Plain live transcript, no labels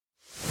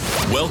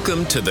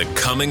Welcome to the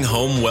Coming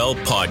Home Well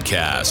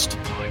podcast,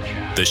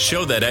 the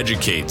show that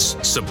educates,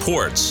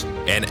 supports,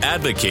 and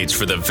advocates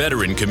for the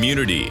veteran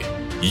community.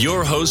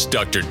 Your host,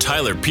 Dr.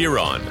 Tyler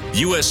Piron,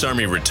 U.S.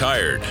 Army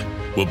retired,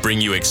 will bring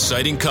you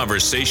exciting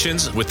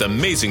conversations with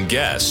amazing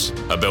guests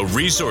about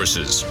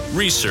resources,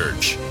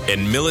 research,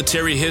 and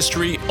military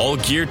history, all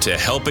geared to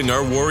helping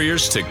our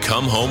warriors to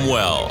come home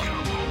well.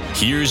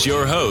 Here's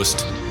your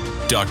host,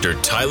 Dr.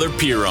 Tyler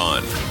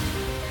Piron.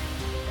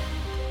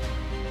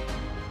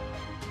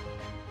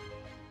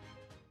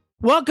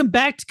 Welcome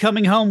back to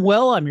Coming Home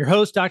Well. I'm your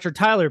host, Dr.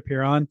 Tyler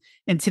Piron,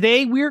 and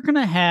today we're going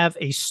to have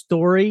a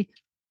story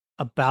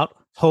about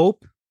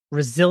hope,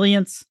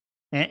 resilience,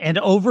 and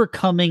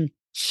overcoming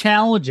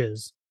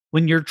challenges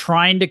when you're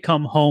trying to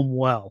come home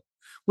well.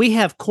 We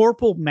have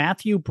Corporal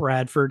Matthew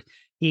Bradford.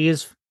 He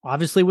is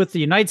obviously with the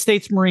United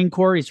States Marine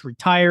Corps. He's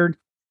retired.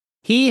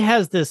 He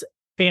has this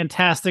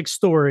fantastic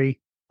story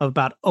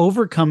about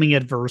overcoming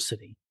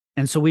adversity.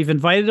 And so we've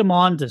invited him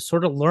on to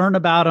sort of learn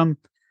about him.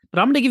 But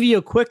I'm going to give you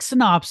a quick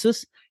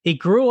synopsis. He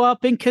grew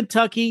up in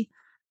Kentucky,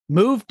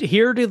 moved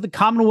here to the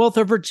Commonwealth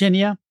of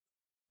Virginia,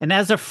 and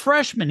as a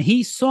freshman,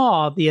 he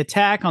saw the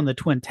attack on the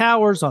Twin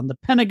Towers, on the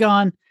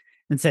Pentagon,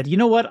 and said, you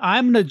know what,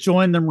 I'm going to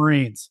join the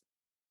Marines.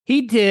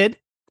 He did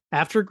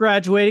after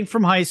graduating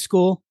from high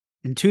school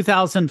in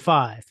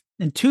 2005.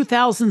 In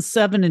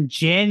 2007, in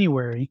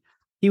January,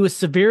 he was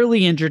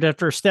severely injured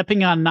after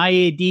stepping on an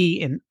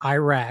IED in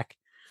Iraq.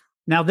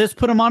 Now, this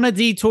put him on a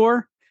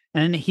detour,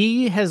 and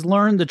he has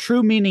learned the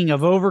true meaning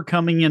of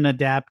overcoming and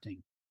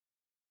adapting.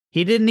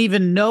 He didn't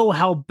even know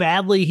how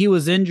badly he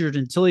was injured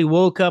until he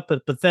woke up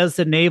at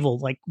Bethesda Naval,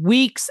 like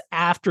weeks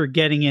after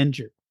getting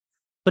injured.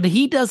 But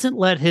he doesn't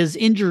let his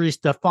injuries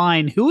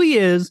define who he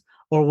is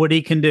or what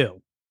he can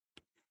do.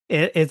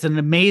 It's an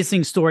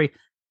amazing story.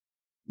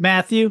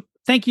 Matthew,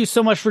 thank you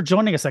so much for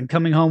joining us on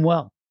Coming Home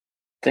Well.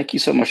 Thank you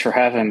so much for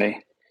having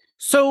me.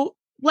 So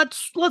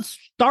let's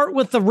start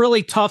with the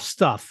really tough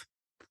stuff.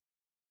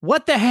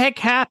 What the heck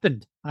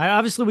happened?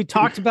 Obviously, we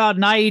talked about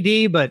an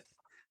IED, but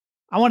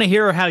I want to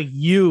hear how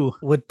you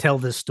would tell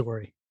this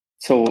story.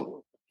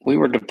 So we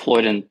were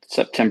deployed in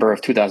September of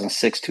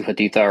 2006 to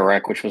Haditha,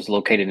 Iraq, which was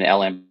located in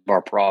Al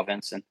Anbar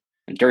province. And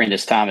during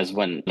this time is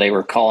when they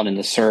were calling in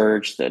the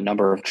surge, the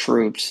number of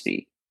troops,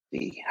 the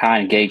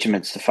high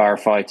engagements, the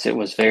firefights. It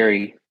was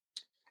very,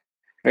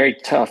 very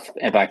tough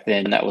back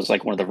then. And that was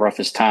like one of the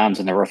roughest times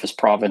in the roughest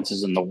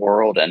provinces in the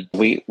world. And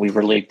we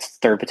relieved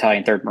 3rd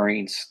Battalion, 3rd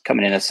Marines,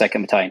 coming in as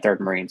 2nd Battalion,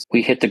 3rd Marines.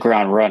 We hit the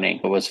ground running.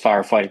 It was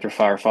firefight after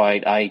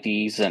firefight,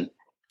 IEDs,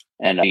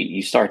 and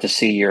you start to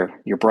see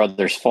your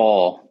brothers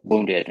fall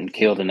wounded and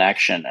killed in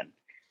action.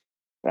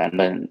 And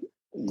then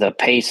the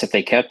pace that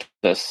they kept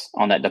us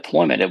on that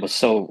deployment, it was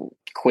so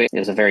quick. It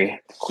was a very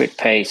quick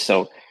pace.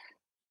 So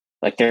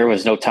like there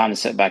was no time to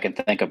sit back and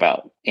think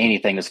about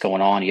anything that's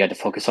going on. You had to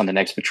focus on the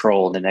next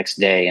patrol the next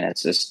day. And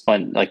it's just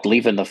fun, like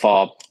leaving the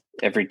fob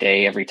every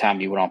day, every time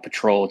you went on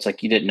patrol. It's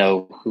like you didn't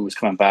know who was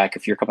coming back.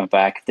 If you're coming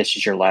back, if this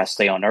is your last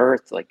day on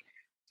Earth. Like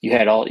you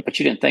had but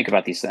you didn't think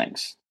about these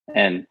things.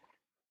 And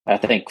I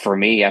think for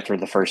me, after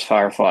the first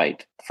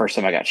firefight, the first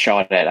time I got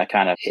shot at,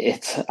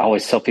 I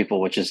always tell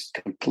people, which is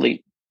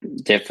complete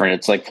different.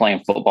 It's like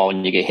playing football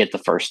when you get hit the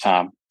first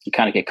time. You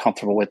kind of get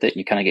comfortable with it.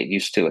 You kind of get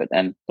used to it.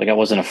 And like, I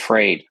wasn't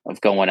afraid of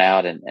going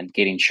out and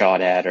getting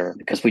shot at, or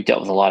because we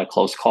dealt with a lot of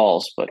close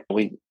calls, but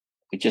we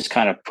just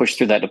kind of pushed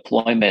through that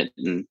deployment.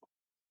 And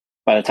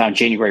by the time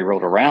January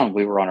rolled around,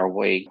 we were on our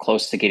way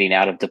close to getting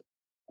out of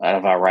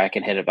Iraq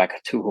and headed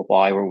back to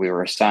Hawaii, where we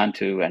were assigned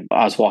to. And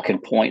I was walking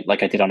point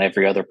like I did on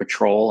every other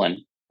patrol, and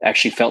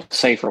actually felt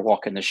safer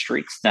walking the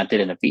streets than I did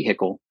in a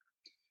vehicle.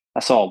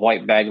 I saw a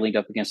white bag leaned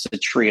up against a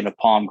tree in the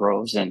palm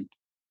groves. And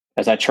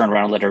as I turned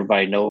around and let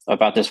everybody know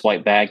about this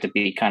white bag, to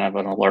be kind of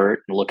an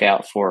alert and look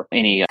out for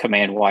any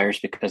command wires,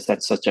 because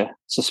that's such a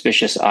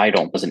suspicious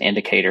item as an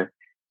indicator.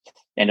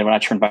 And then when I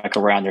turned back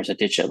around, there's a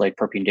ditch that lay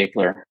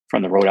perpendicular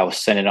from the road I was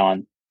sending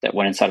on that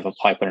went inside of a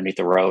pipe underneath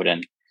the road.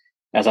 And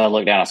as I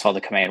looked down, I saw the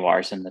command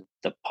wires in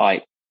the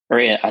pipe,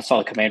 I saw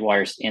the command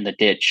wires in the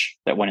ditch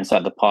that went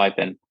inside the pipe.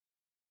 And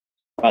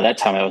by that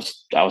time, I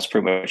was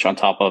pretty much on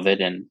top of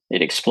it, and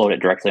it exploded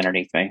directly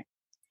underneath me.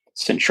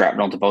 Sent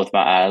shrapnel to both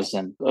my eyes.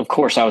 And of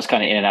course, I was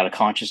kind of in and out of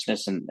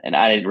consciousness, and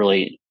I didn't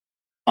really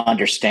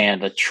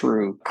understand the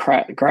true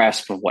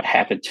grasp of what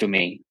happened to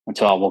me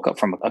until I woke up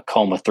from a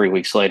coma 3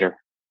 weeks later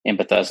in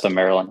Bethesda,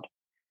 Maryland.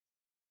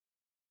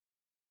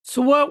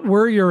 So what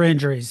were your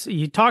injuries?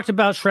 You talked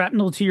about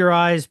shrapnel to your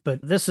eyes, but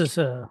this is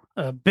a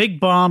big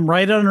bomb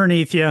right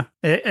underneath you.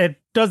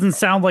 It doesn't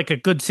sound like a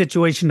good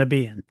situation to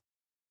be in.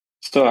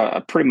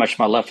 So pretty much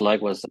my left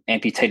leg was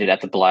amputated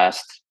at the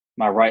blast.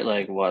 My right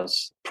leg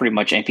was pretty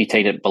much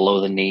amputated below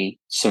the knee,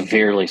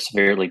 severely,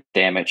 severely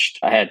damaged.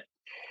 I had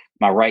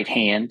my right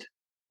hand,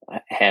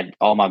 I had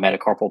all my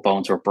metacarpal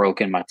bones were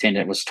broken. My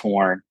tendon was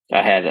torn.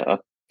 I had a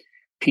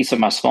piece of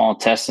my small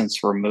intestines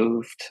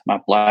removed. My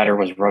bladder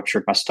was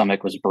ruptured. My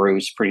stomach was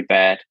bruised pretty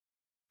bad.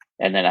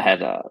 And then I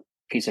had a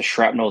piece of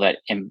shrapnel that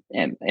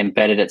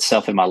embedded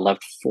itself in my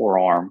left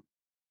forearm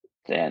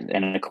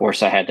And of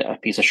course, I had a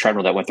piece of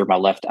shrapnel that went through my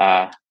left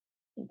eye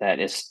that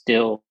is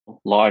still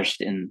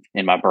lodged in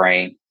my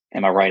brain,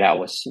 and my right eye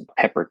was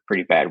peppered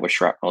pretty bad with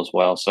shrapnel as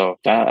well. So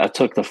I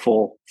took the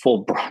full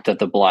brunt of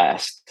the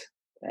blast,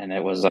 and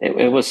it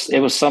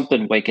was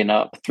something waking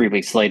up 3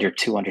 weeks later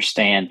to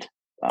understand.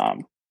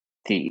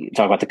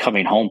 Talk about the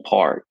coming home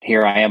part.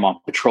 Here I am on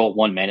patrol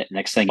 1 minute,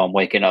 next thing I'm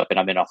waking up and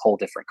I'm in a whole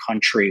different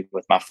country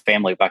with my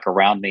family back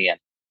around me,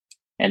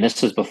 and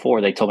this is before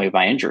they told me of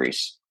my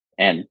injuries.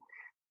 And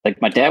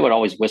like my dad would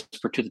always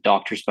whisper to the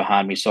doctors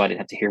behind me so I didn't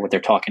have to hear what they're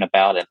talking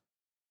about,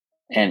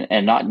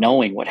 and not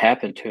knowing what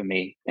happened to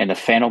me, and the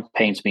phantom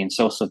pains being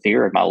so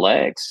severe in my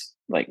legs.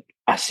 Like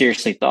I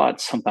seriously thought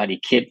somebody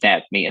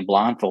kidnapped me and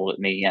blindfolded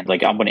me, and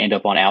like I'm going to end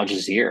up on Al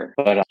Jazeera.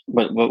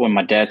 But when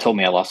my dad told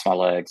me I lost my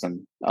legs and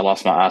I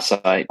lost my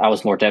eyesight, I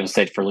was more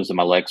devastated for losing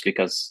my legs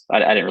because I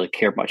didn't really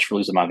care much for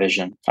losing my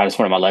vision. I just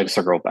wanted my legs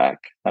to grow back.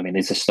 I mean,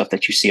 these are stuff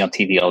that you see on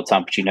TV all the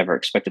time, but you never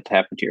expect it to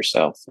happen to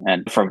yourself.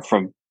 And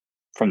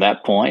from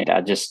that point,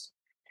 I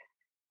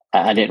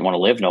didn't want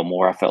to live no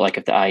more. I felt like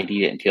if the IED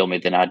didn't kill me,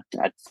 then I'd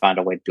find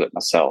a way to do it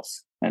myself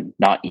and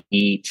not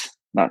eat,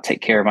 not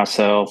take care of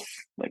myself,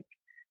 like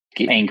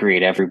get angry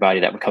at everybody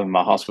that would come in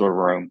my hospital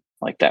room.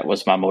 Like that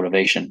was my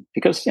motivation.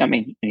 Because I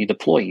mean, when you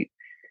deploy,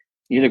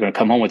 you're either going to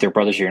come home with your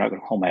brothers or you're not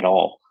going home at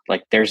all.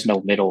 Like there's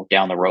no middle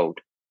down the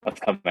road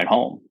of coming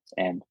home.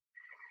 And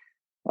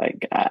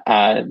like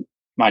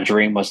my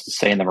dream was to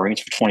stay in the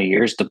Marines for 20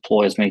 years,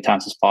 deploy as many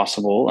times as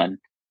possible, and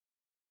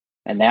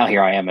now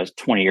here I am as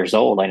 20 years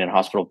old, laying in a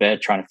hospital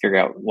bed, trying to figure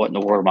out what in the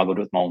world am I going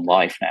to do with my own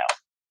life now.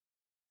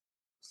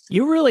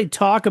 You really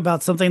talk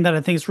about something that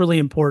I think is really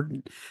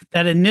important.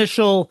 That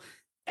initial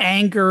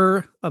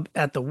anger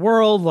at the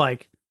world,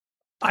 like,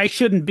 I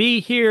shouldn't be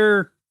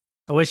here.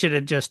 I wish it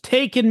had just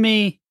taken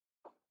me.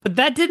 But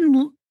that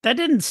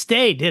didn't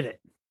stay, did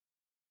it?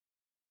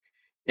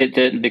 It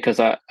didn't, because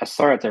I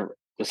started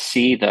to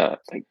see the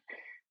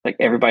like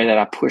everybody that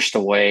I pushed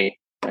away,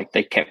 like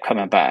they kept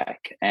coming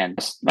back, and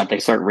they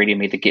started reading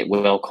me the get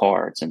well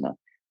cards and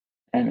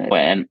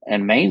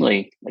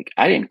mainly like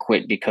I didn't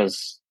quit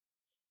because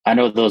I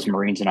know those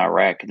Marines in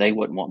Iraq, they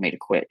wouldn't want me to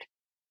quit,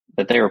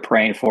 that they were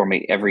praying for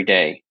me every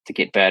day to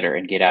get better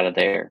and get out of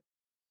there.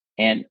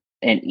 And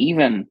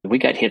even we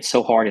got hit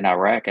so hard in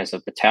Iraq as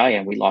a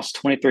battalion, we lost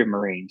 23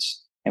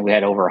 Marines and we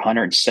had over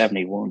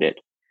 170 wounded.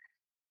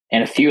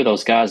 And a few of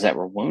those guys that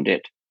were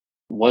wounded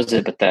was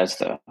at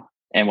Bethesda.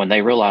 And when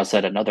they realized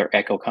that another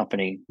Echo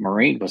Company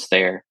Marine was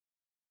there,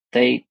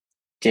 they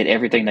did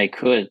everything they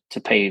could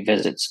to pay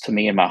visits to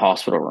me in my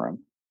hospital room.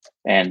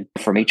 And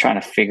for me trying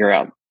to figure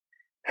out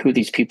who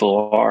these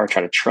people are,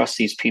 try to trust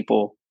these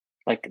people,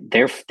 like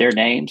their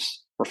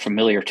names were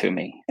familiar to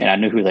me and I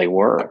knew who they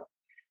were.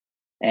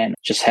 And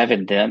just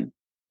having them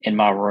in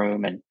my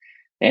room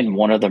and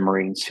one of the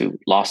Marines who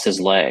lost his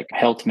leg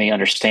helped me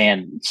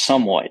understand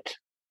somewhat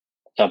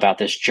about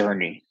this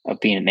journey of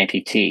being an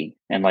amputee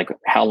and like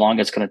how long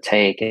it's going to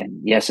take.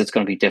 And yes, it's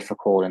going to be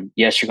difficult. And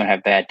yes, you're going to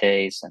have bad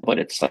days, but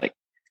it's like,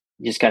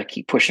 you just got to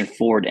keep pushing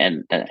forward.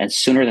 And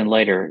sooner than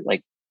later,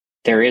 like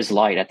there is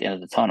light at the end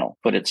of the tunnel,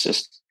 but it's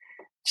just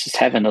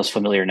having those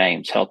familiar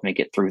names helped me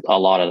get through a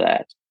lot of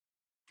that.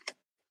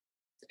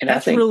 And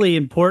that's really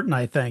important.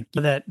 I think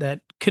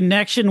that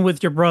connection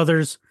with your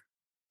brothers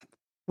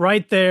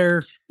right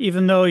there,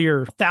 even though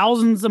you're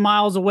thousands of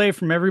miles away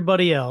from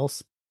everybody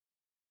else,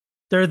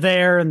 they're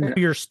there and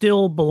you're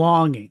still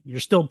belonging.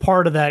 You're still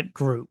part of that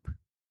group.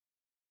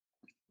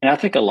 And I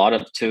think a lot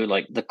of too,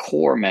 like the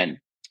corpsmen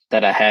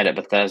that I had at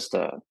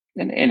Bethesda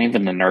and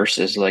even the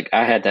nurses, like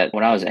I had that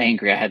when I was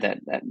angry, I had that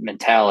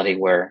mentality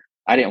where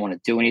I didn't want to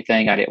do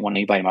anything. I didn't want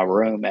anybody in my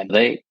room. And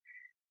they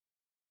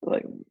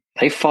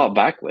fought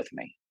back with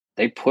me.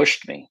 They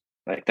pushed me,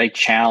 like they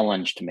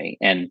challenged me.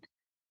 And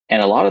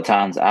a lot of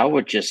times I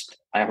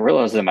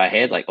realized in my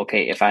head, like,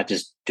 okay, if I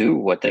just do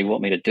what they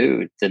want me to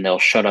do, then they'll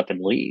shut up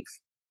and leave.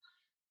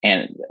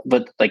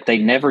 But like, they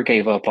never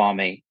gave up on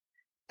me.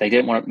 They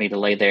didn't want me to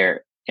lay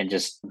there and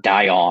just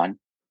die on.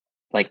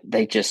 Like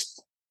they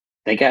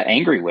got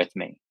angry with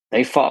me.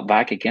 They fought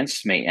back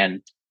against me.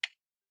 And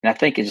I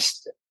think it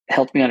just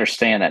helped me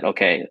understand that,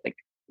 okay, like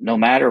no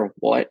matter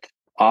what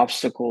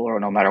obstacle or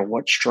no matter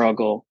what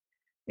struggle,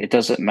 it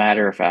doesn't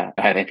matter if I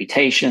have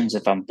amputations,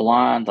 if I'm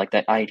blind, like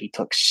that IED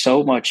took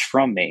so much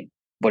from me,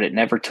 but it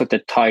never took the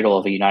title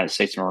of a United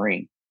States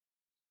Marine.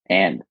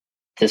 And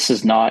this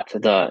is not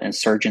the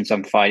insurgents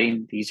I'm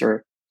fighting. These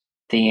are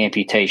the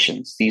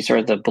amputations. These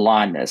are the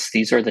blindness.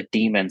 These are the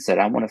demons that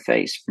I want to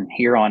face from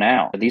here on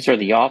out. These are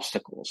the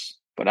obstacles,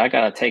 but I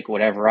got to take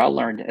whatever I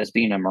learned as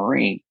being a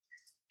Marine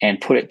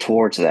and put it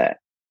towards that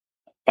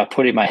by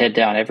putting my head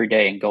down every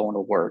day and going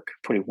to work,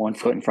 putting one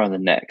foot in front of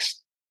the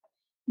next.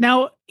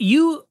 Now,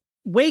 you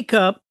wake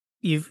up,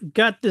 you've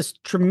got this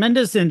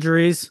tremendous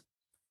injuries,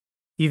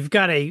 you've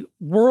got a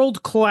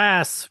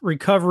world-class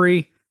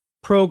recovery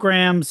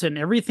programs and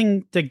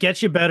everything to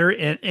get you better,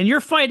 and you're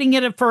fighting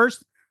it at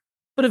first,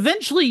 but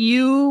eventually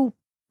you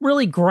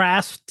really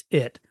grasped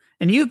it,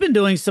 and you've been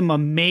doing some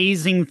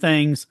amazing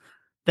things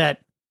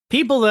that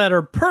people that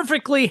are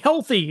perfectly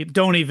healthy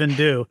don't even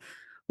do.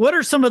 What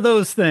are some of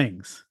those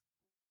things?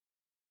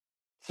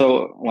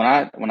 So when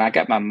I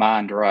got my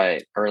mind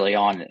right early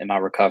on in my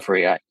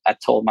recovery, I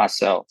told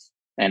myself,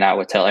 and I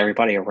would tell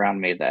everybody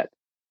around me, that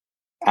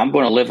I'm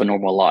going to live a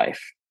normal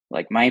life.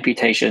 Like, my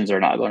amputations are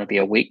not going to be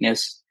a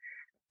weakness.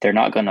 They're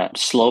not going to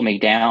slow me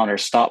down or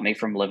stop me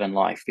from living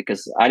life,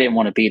 because I didn't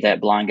want to be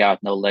that blind guy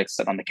with no legs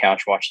sitting on the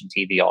couch watching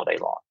TV all day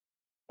long.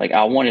 Like,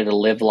 I wanted to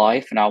live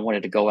life, and I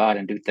wanted to go out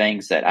and do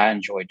things that I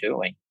enjoy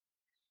doing.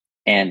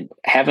 And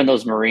having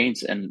those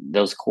Marines and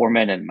those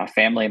corpsmen and my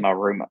family in my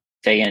room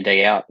day in and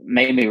day out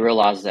made me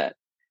realize that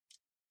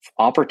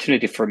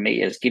opportunity for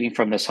me is getting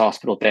from this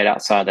hospital bed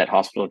outside that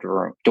hospital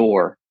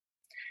door,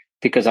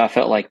 because I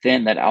felt like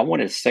then that I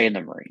wanted to stay in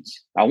the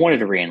Marines. I wanted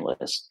to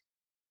reenlist.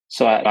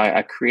 So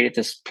I created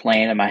this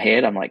plan in my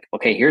head. I'm like,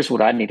 okay, here's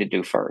what I need to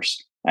do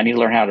first. I need to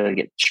learn how to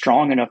get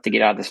strong enough to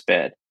get out of this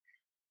bed.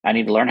 I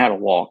need to learn how to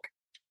walk.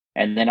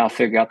 And then I'll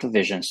figure out the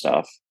vision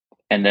stuff.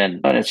 And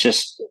then it's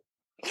just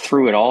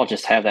through it all,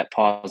 just have that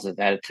positive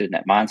attitude and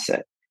that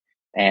mindset.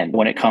 And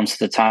when it comes to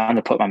the time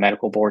to put my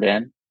medical board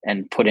in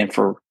and put in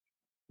for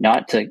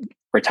not to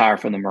retire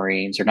from the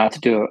Marines or not to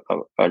do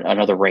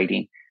another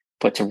rating,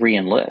 but to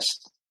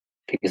re-enlist,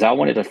 because I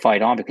wanted to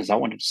fight on, because I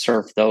wanted to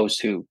serve those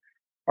who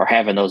are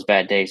having those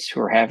bad days,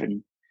 who are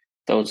having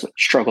those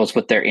struggles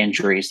with their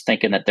injuries,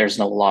 thinking that there's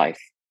no life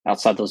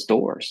outside those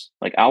doors.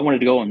 Like, I wanted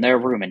to go in their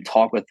room and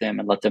talk with them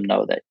and let them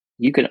know that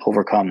you can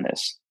overcome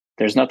this.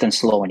 There's nothing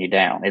slowing you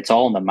down. It's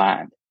all in the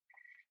mind.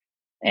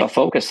 And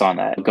focus on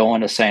that.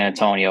 Going to San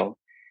Antonio,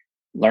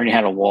 learning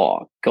how to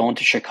walk, going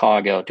to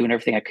Chicago, doing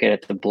everything I could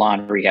at the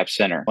Blind Rehab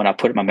Center. When I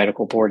put my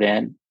medical board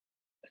in,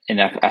 and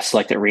I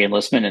selected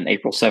re-enlistment in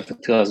April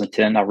 7th,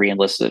 2010, I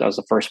re-enlisted. I was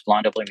the first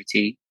blind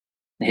WMT in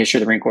the history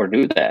of the Marine Corps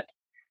to do that.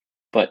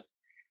 But,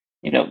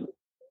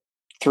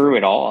 through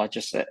it all, I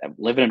just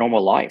living a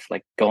normal life,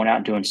 like going out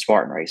and doing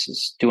Spartan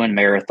races, doing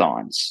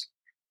marathons,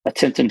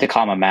 attempting to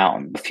climb a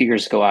mountain. A few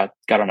years ago, I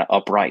got on an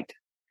upright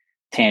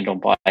tandem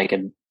bike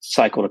and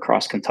cycled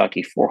across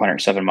Kentucky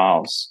 407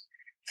 miles,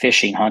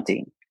 fishing,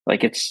 hunting.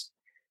 Like, it's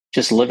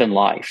just living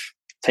life,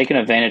 taking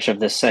advantage of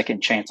this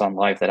second chance on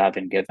life that I've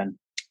been given.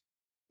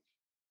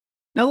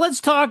 Now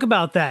let's talk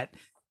about that.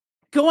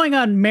 Going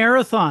on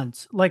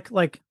marathons, like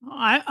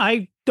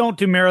I don't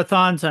do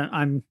marathons.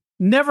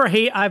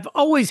 I've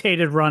always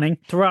hated running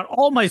throughout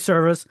all my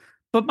service.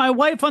 But my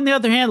wife, on the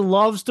other hand,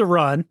 loves to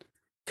run,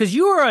 because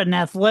you are an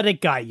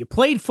athletic guy. You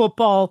played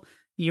football,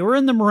 you were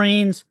in the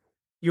Marines,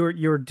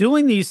 you're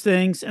doing these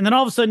things, and then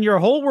all of a sudden your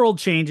whole world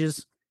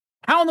changes.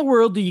 How in the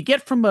world do you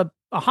get from a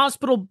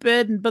hospital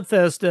bed in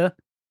Bethesda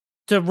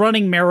to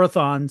running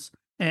marathons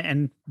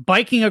and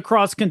biking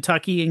across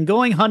Kentucky and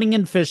going hunting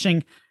and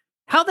fishing?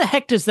 How the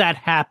heck does that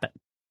happen?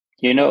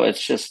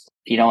 It's just,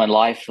 in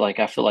life, like,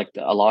 I feel like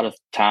a lot of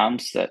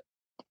times that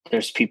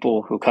there's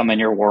people who come in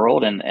your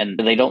world and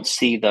they don't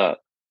see the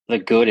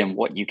good in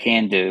what you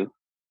can do.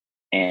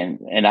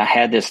 And I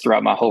had this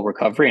throughout my whole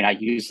recovery, and I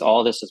used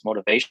all this as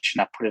motivation.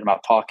 I put it in my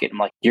pocket. I'm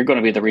like, you're going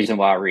to be the reason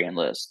why I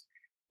re-enlist.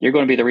 You're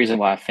going to be the reason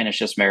why I finish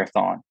this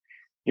marathon.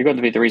 You're going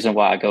to be the reason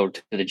why I go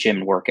to the gym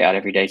and work out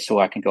every day, so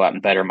I can go out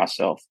and better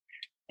myself.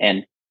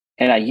 And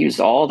I used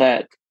all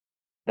that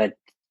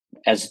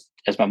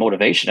as my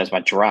motivation, as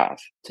my drive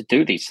to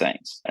do these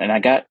things. And I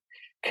got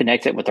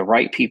connected with the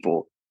right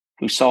people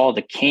who saw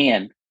the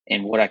can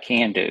in what I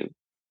can do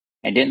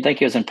and didn't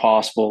think it was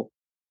impossible.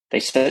 They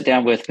sat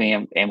down with me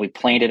and we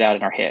planned it out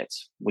in our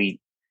heads. We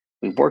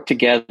worked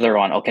together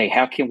on, okay,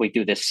 how can we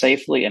do this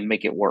safely and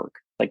make it work?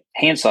 Like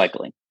hand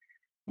cycling.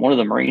 One of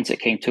the Marines that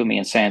came to me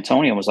in San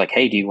Antonio was like,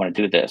 hey, do you want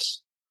to do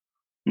this?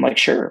 I'm like,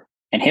 sure.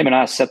 And him and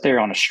I sat there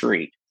on a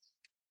street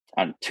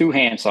on 2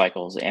 hand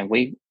cycles, and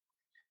we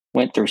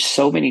went through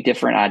so many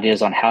different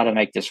ideas on how to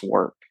make this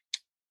work.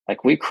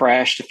 Like, we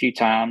crashed a few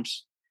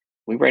times.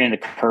 We ran into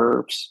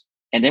curbs,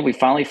 and then we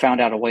finally found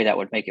out a way that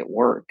would make it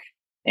work.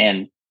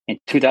 And in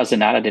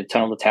 2009, I did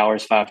Tunnel to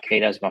Towers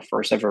 5K. That was my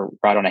first ever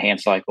ride on a hand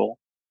cycle.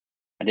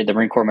 I did the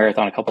Marine Corps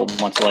Marathon a couple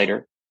of months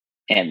later.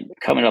 And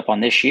coming up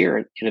on this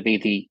year, it'll be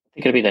the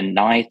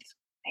 9th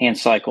hand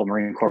cycle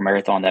Marine Corps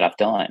Marathon that I've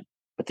done.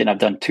 But then I've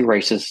done 2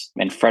 races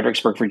in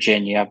Fredericksburg,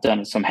 Virginia. I've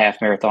done some half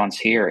marathons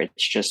here.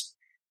 It's just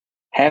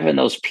having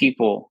those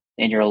people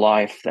in your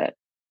life that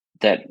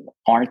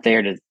aren't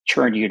there to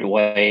turn you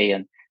away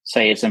and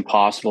say it's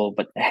impossible,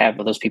 but have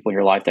those people in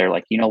your life that are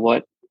like, you know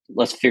what,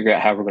 let's figure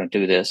out how we're going to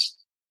do this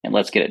and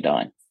let's get it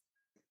done.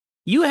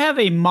 You have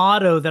a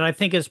motto that I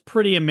think is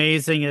pretty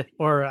amazing,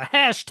 or a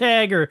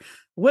hashtag, or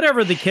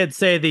whatever the kids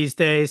say these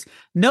days: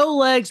 no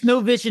legs,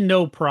 no vision,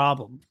 no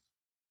problem.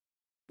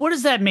 What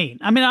does that mean?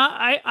 I mean,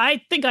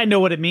 I think I know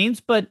what it means,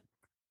 but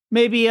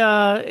maybe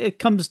it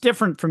comes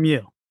different from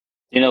you.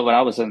 When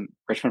I was in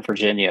Richmond,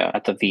 Virginia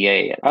at the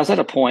VA, I was at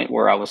a point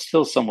where I was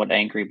still somewhat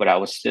angry, but I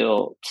was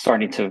still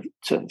starting to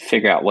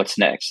figure out what's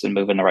next and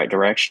move in the right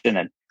direction.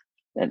 And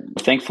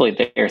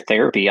thankfully, their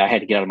therapy, I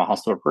had to get out of my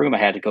hospital room. I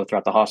had to go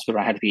throughout the hospital.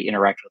 I had to be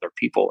interacting with other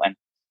people. And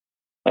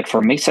like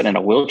for me sitting in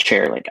a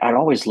wheelchair, like I'd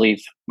always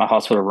leave my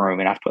hospital room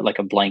and I'd put like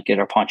a blanket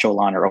or poncho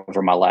liner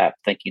over my lap,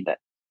 thinking that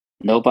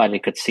nobody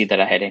could see that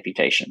I had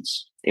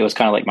amputations. It was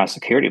kind of like my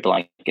security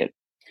blanket.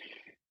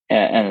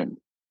 And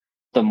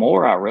the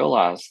more I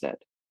realized that,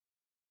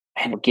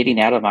 and getting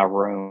out of my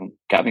room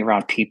got me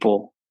around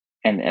people,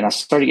 and I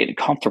started getting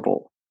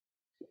comfortable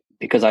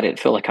because I didn't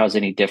feel like I was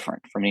any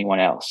different from anyone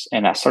else.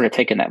 And I started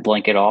taking that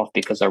blanket off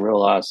because I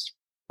realized,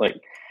 like,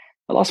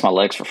 I lost my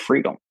legs for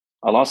freedom.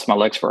 I lost my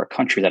legs for a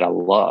country that I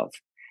love.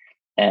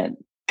 And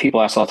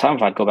people ask all the time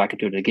if I'd go back and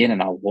do it again,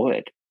 and I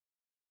would.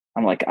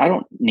 I'm like, I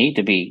don't need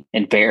to be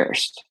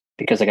embarrassed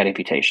because I got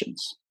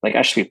amputations. Like,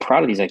 I should be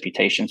proud of these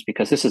amputations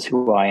because this is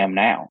who I am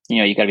now. You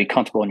know, you got to be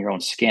comfortable in your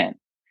own skin.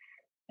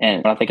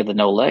 And when I think of the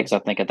no legs, I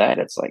think of that.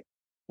 It's like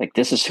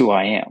this is who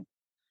I am.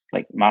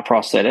 Like my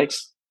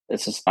prosthetics,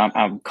 it's just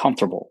I'm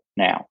comfortable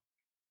now.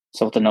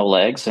 So with the no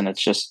legs, and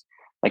it's just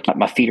like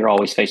my feet are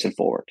always facing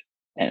forward,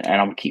 and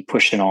I'm gonna keep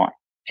pushing on,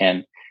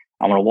 and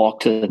I'm gonna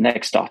walk to the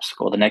next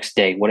obstacle, the next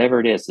day,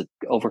 whatever it is, to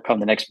overcome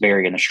the next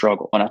barrier in the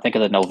struggle. When I think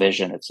of the no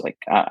vision, it's like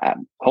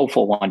I'm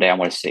hopeful one day I'm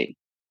going to see,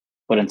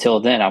 but until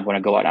then, I'm going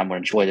to go out and I'm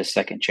going to enjoy the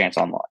second chance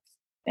on life.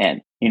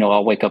 And you know,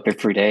 I'll wake up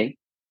every day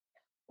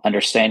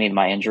understanding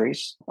my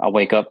injuries. I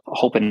wake up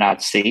hoping not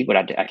to see, but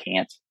I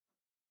can't.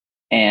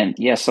 And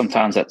yes,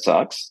 sometimes that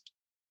sucks.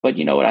 But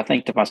you know what? I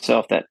think to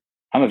myself that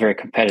I'm a very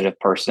competitive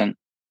person,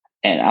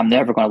 and I'm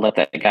never going to let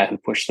that guy who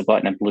pushed the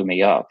button and blew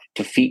me up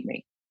defeat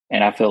me.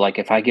 And I feel like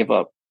if I give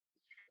up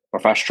or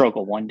if I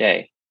struggle one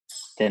day,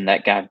 then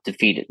that guy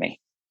defeated me.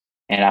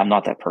 And I'm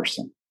not that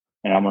person.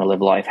 And I'm going to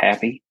live life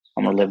happy.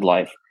 I'm going to live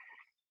life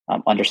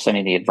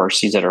understanding the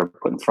adversities that are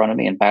put in front of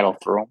me and battle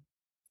through them.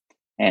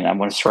 And I'm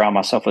going to surround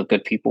myself with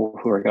good people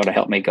who are going to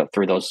help me go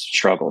through those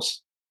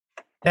struggles.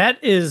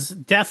 That is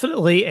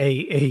definitely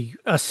a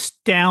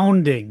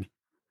astounding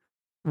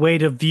way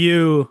to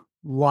view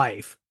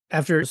life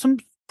after some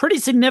pretty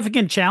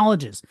significant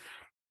challenges.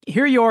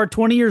 Here you are,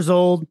 20 years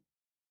old,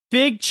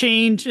 big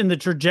change in the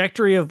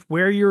trajectory of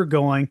where you're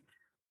going.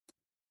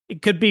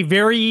 It could be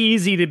very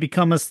easy to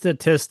become a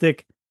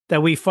statistic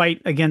that we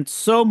fight against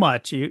so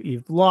much.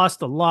 You've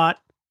lost a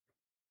lot,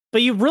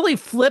 but you've really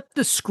flipped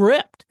the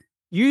script.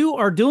 You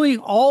are doing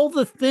all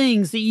the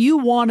things that you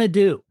want to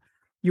do.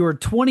 You were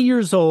 20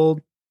 years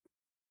old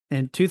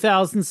in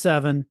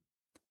 2007,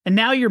 and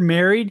now you're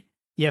married.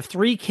 You have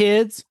 3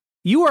 kids.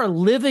 You are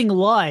living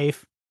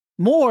life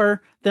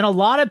more than a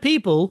lot of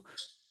people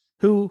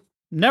who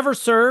never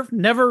served,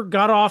 never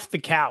got off the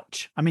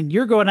couch. I mean,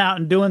 you're going out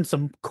and doing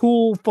some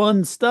cool,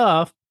 fun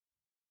stuff.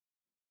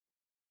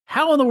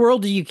 How in the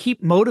world do you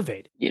keep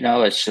motivated? You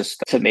know, it's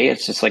just, to me,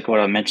 it's just like what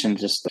I mentioned,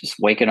 just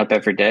waking up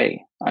every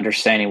day,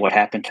 understanding what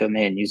happened to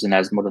me and using that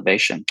as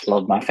motivation.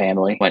 Love my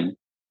family. When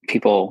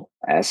people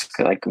ask,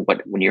 like,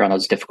 when you're on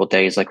those difficult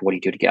days, like, what do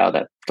you do to get out of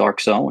that dark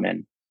zone?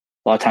 And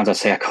a lot of times I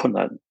say I go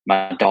to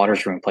my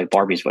daughter's room and play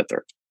Barbies with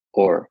her.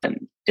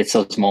 And it's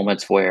those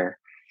moments where,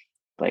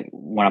 like,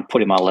 when I'm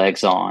putting my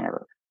legs on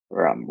or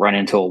I'm running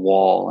into a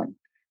wall and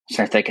I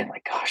start thinking,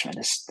 like, gosh, man,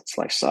 this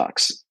life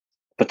sucks.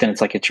 But then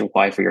it's like it's your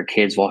wife or your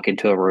kids walk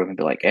into a room and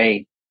be like,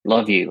 hey,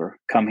 love you, or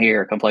come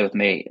here, come play with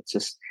me. It's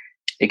just,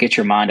 it gets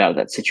your mind out of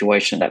that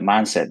situation, that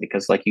mindset,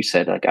 because like you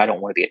said, like, I don't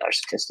want to be another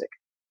statistic.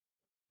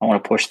 I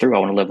want to push through. I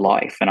want to live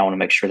life, and I want to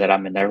make sure that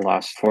I'm in their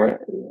lives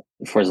for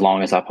as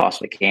long as I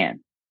possibly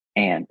can.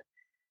 And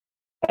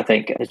I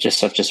think it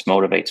just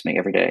motivates me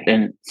every day.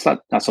 And it's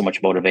not so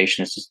much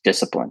motivation, it's just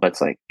discipline, but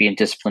it's like being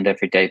disciplined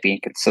every day,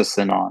 being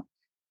consistent on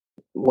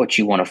what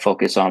you want to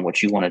focus on,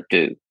 what you want to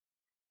do,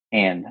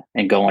 and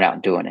going out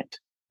and doing it.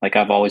 Like,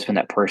 I've always been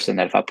that person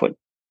that if I put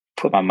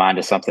my mind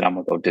to something, I'm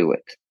going to go do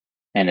it,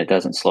 and it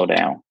doesn't slow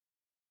down.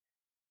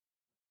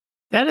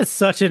 That is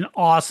such an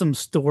awesome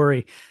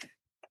story.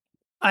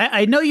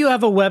 I know you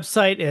have a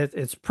website.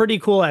 It's pretty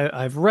cool.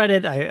 I've read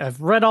it. I've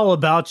read all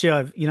about you.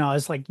 I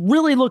was like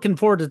really looking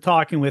forward to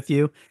talking with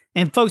you.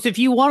 And folks, if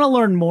you want to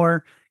learn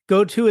more,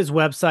 go to his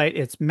website.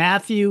 It's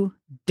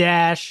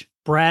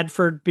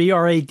Matthew-Bradford,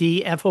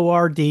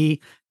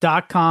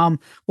 BRADFORD.com.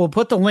 We'll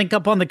put the link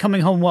up on the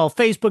Coming Home Well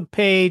Facebook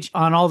page,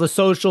 on all the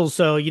socials,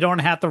 so you don't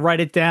have to write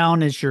it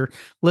down as you're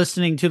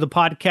listening to the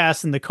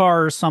podcast in the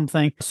car or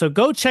something. So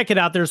go check it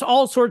out. There's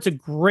all sorts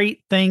of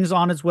great things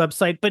on his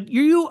website, but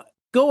you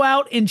go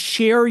out and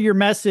share your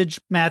message,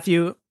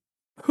 Matthew.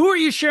 Who are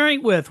you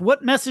sharing with?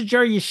 What message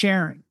are you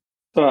sharing?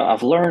 So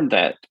I've learned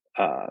that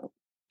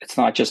it's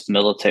not just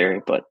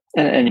military, but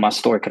and my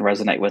story can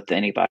resonate with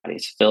anybody,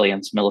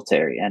 civilians,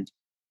 military, and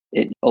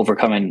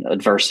overcoming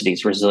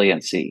adversities,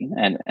 resiliency,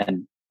 and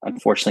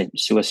unfortunately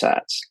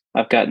suicides.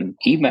 I've gotten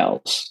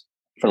emails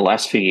for the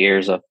last few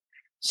years of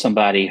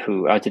somebody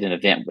who I did an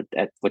event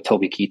with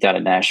Toby Keith out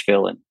in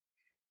Nashville, and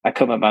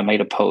I made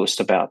a post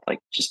about, like,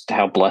 just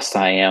how blessed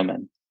I am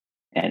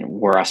and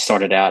where I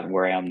started out and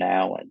where I am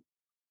now.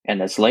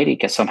 And this lady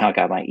somehow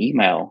got my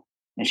email,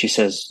 and she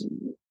said,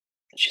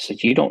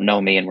 you don't know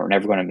me and we're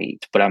never going to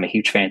meet, but I'm a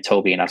huge fan of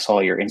Toby, and I saw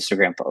your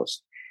Instagram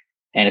post.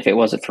 And if it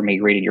wasn't for me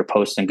reading your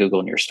post and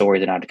Googling your story,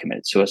 then I'd have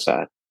committed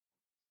suicide.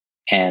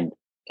 And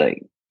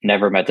like,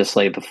 never met this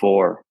lady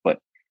before, but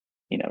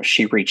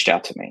she reached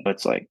out to me.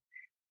 It's like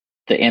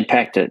the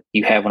impact that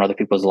you have on other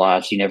people's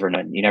lives. You never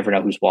know. You never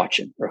know who's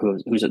watching or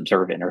who's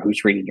observing or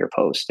who's reading your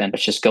post. And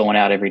it's just going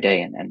out every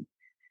day. And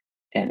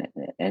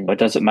it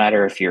doesn't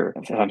matter if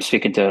I'm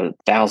speaking to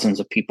thousands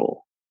of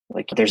people.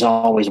 Like there's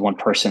always one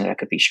person that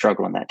could be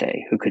struggling that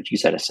day who could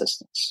use that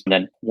assistance. And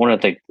then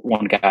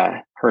one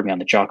guy heard me on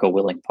the Jocko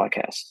Willink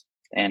podcast,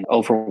 and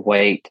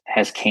overweight,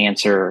 has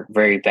cancer,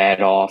 very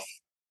bad off.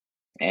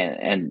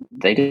 And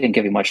they didn't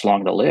give him much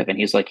longer to live. And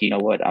he's like, you know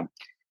what?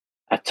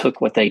 I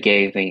took what they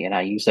gave me and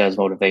I used that as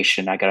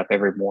motivation. I got up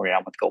every morning. I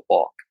went to go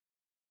walk.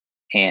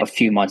 And a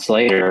few months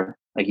later,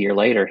 a year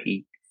later,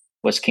 he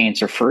was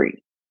cancer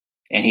free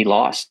and he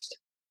lost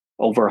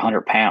over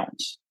 100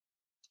 pounds.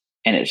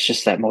 And it's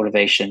just that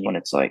motivation when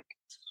it's like,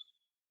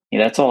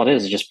 that's all it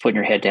is just putting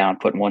your head down,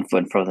 putting one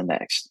foot in front of the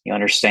next.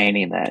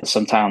 Understanding that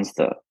sometimes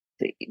the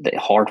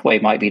hard way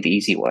might be the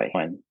easy way.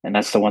 And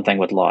that's the one thing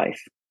with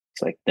life.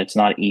 It's like, it's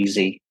not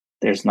easy.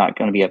 There's not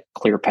going to be a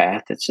clear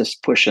path. It's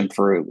just pushing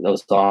through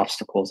those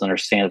obstacles.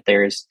 Understand that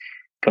there is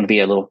going to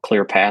be a little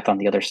clear path on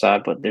the other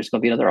side, but there's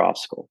going to be another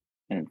obstacle.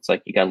 And it's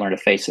like, you got to learn to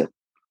face it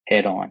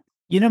head on.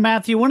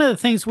 Matthew, one of the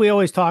things we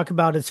always talk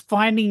about is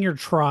finding your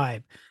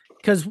tribe.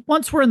 Because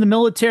once we're in the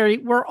military,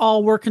 we're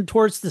all working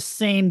towards the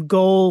same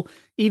goal,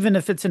 even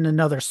if it's in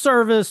another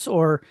service,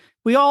 or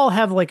we all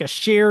have like a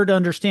shared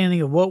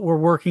understanding of what we're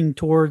working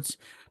towards.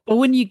 But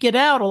when you get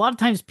out, a lot of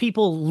times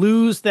people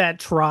lose that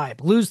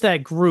tribe, lose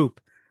that group.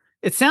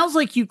 It sounds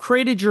like you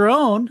created your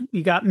own.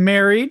 You got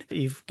married.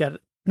 You've got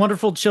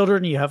wonderful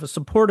children. You have a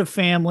supportive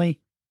family.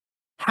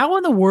 How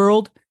in the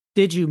world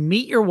did you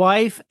meet your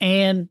wife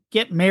and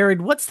get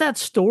married? What's that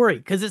story?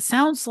 Because it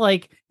sounds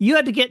like you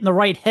had to get in the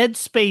right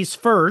headspace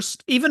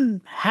first,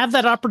 even have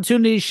that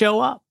opportunity show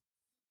up.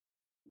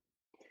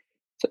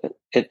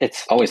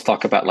 It's always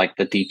talk about like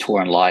the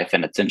detour in life,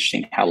 and it's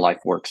interesting how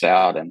life works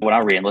out. And when I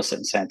re-enlisted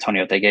in San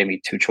Antonio, they gave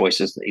me two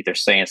choices: either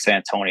stay in San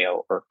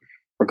Antonio or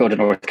go to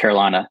North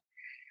Carolina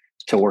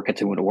to work at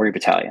the Wounded Warrior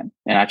Battalion.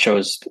 And I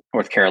chose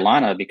North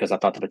Carolina because I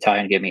thought the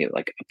battalion gave me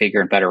like a bigger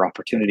and better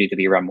opportunity to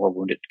be around more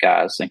wounded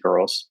guys and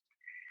girls.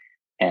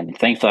 And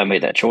thankfully I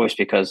made that choice,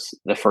 because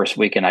the first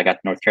weekend I got to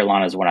North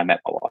Carolina is when I met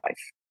my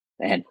wife.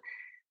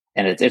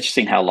 And it's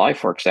interesting how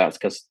life works out,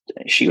 because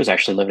she was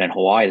actually living in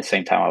Hawaii at the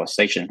same time I was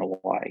stationed in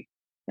Hawaii.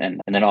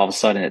 And then all of a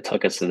sudden it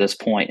took us to this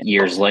point.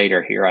 Years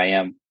later, here I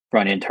am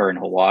running into her in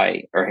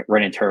Hawaii, or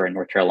running into her in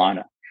North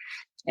Carolina.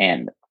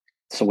 And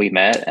so we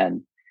met,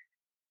 and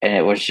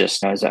it was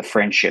just, it was that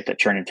friendship that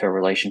turned into a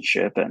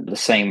relationship. And the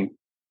same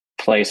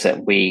place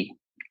that we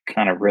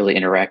kind of really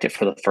interacted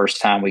for the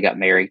first time, we got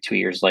married 2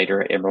 years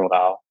later at Emerald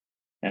Isle,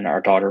 and our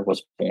daughter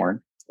was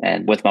born.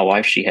 And with my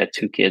wife, she had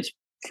two kids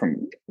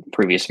from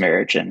previous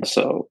marriage. And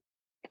so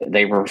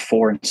they were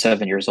 4 and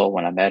 7 years old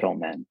when I met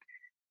them. And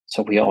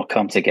so we all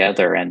come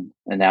together, and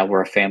now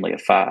we're a family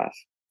of 5.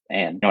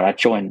 And when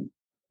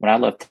I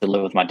left to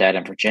live with my dad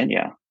in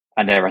Virginia,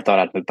 I never thought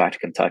I'd move back to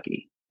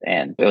Kentucky.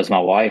 And it was my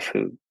wife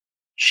who,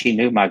 she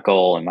knew my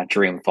goal and my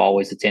dream of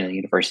always attending the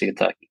University of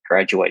Kentucky,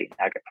 graduating.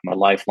 I'm a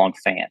lifelong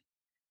fan.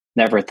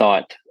 Never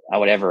thought I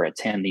would ever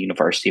attend the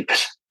university,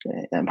 but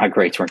my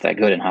grades weren't that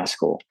good in high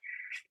school.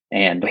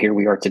 And here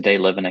we are today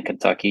living in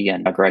Kentucky,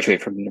 and I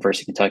graduated from the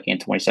University of Kentucky in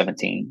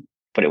 2017.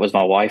 But it was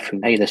my wife who,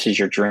 hey, this is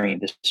your dream.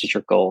 This is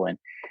your goal. And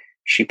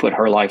she put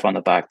her life on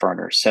the back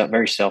burner,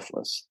 very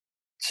selfless,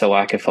 so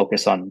I could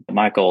focus on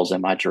my goals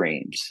and my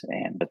dreams.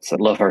 And I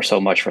love her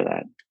so much for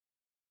that.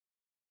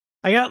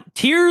 I got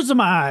tears in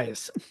my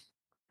eyes.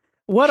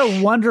 What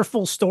a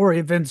wonderful story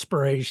of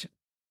inspiration.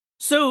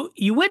 So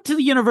you went to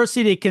the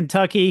University of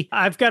Kentucky.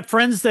 I've got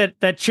friends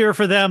that cheer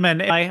for them,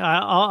 and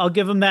I'll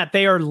give them that.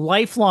 They are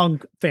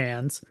lifelong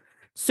fans.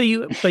 So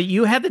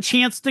you had the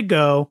chance to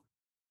go.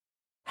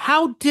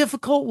 How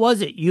difficult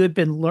was it? You've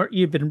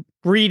been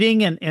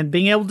reading and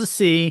being able to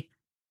see,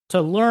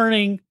 to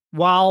learning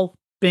while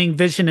being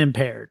vision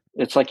impaired.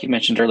 It's like you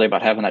mentioned earlier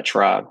about having that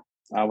tribe.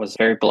 I was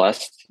very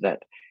blessed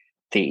that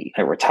a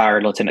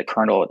retired lieutenant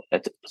colonel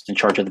that was in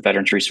charge of the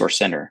Veterans Resource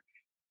Center,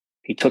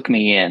 he took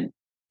me in.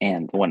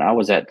 And when I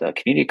was at the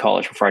community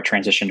college before I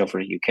transitioned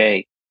over to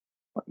UK,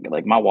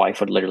 like my wife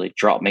would literally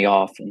drop me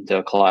off into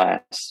a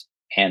class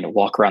and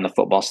walk around the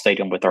football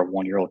stadium with our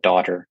 1-year-old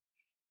daughter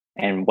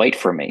and wait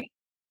for me.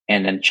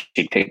 And then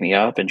she'd pick me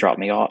up and drop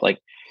me off.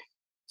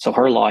 So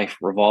her life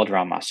revolved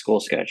around my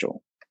school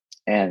schedule.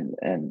 And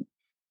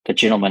the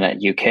gentleman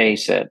at UK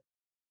said,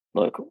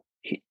 look,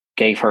 he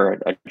gave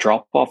her a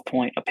drop-off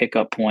point, a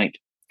pickup point.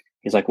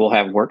 He's like, we'll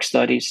have work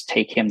studies,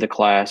 take him to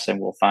class, and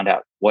we'll find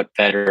out what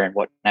veteran,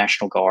 what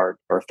National Guard,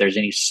 or if there's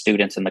any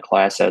students in the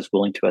class that is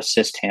willing to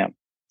assist him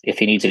if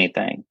he needs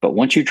anything. But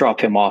once you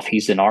drop him off,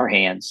 he's in our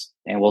hands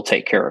and we'll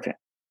take care of him.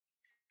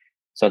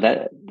 So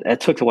that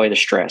took away the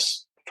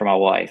stress for my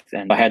wife.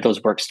 And I had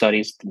those work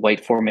studies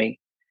wait for me.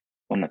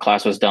 When the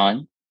class was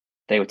done,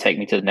 they would take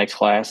me to the next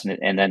class.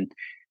 And then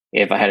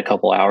if I had a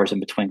couple hours in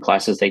between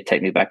classes, they'd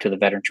take me back to the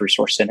Veterans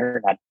Resource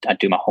Center, and I'd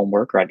do my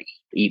homework, or I'd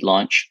eat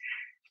lunch.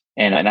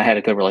 And I had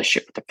a good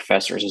relationship with the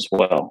professors as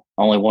well.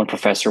 Only one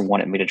professor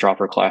wanted me to drop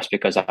her class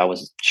because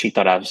she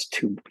thought I was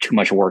too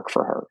much work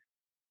for her.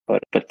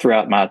 But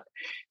throughout my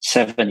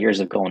 7 years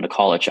of going to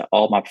college,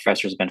 all my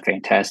professors have been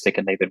fantastic,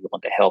 and they've been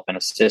willing to help and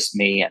assist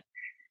me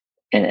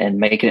and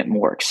making it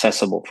more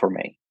accessible for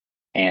me.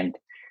 And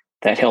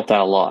that helped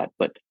out a lot.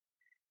 But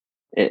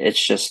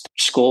it's just,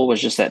 school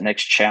was just that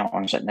next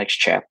challenge, that next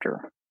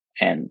chapter.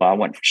 And I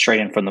went straight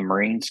in from the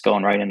Marines,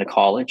 going right into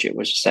college. It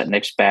was just that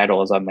next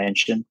battle, as I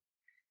mentioned,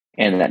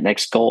 and that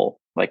next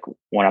goal. Like,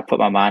 when I put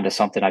my mind to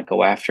something, I'd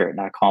go after it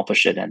and I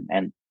accomplish it.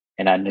 And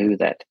I knew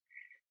that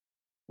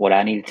what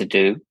I needed to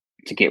do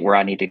to get where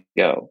I need to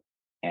go.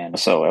 And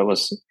so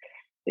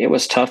it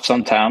was tough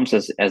sometimes,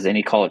 as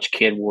any college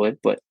kid would,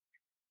 but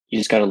you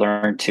just got to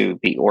learn to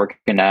be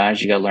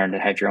organized. You got to learn to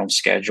have your own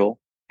schedule,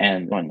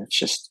 and when it's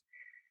just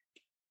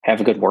have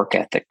a good work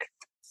ethic.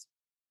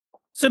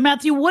 So,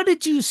 Matthew, what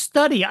did you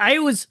study? I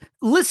was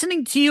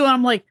listening to you, and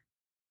I'm like,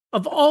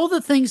 of all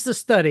the things to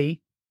study,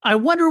 I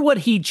wonder what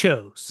he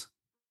chose.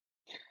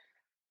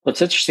 Well,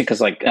 it's interesting because,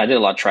 like, I did a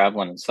lot of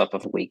traveling and stuff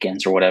over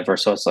weekends or whatever.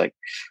 So it's like,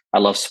 I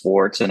love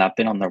sports, and I've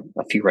been on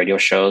a few radio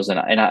shows, and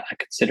I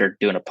considered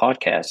doing a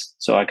podcast.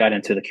 So I got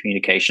into the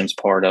communications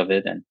part of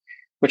it, and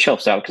which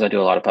helps out because I do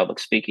a lot of public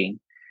speaking.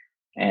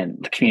 And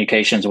the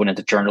communications went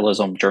into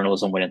journalism.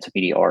 Journalism went into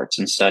media arts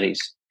and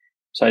studies.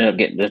 So I ended up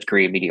getting a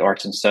degree in media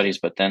arts and studies.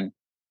 But then,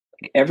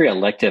 like, every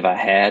elective I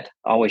had,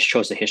 I always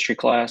chose a history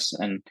class.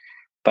 And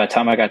by the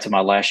time I got to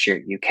my last year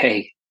at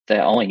UK, they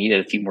only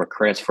needed a few more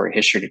credits for a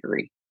history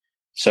degree.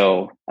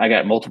 So I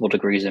got multiple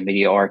degrees in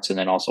media arts and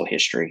then also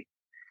history.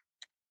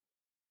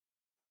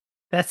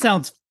 That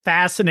sounds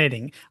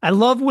fascinating. I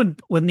love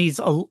when these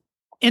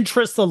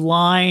interests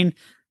align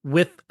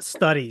with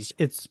studies.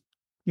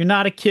 You're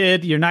not a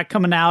kid. You're not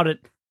coming out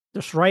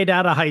just right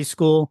out of high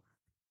school.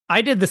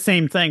 I did the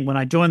same thing when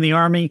I joined the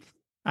Army.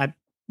 I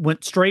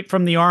went straight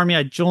from the Army.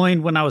 I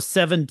joined when I was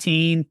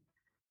 17.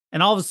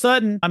 And all of a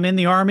sudden, I'm in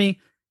the Army,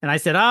 and I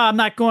said, I'm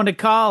not going to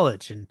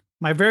college. And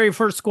my very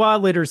first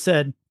squad leader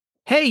said,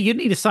 hey, you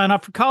need to sign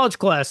up for college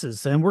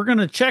classes, and we're going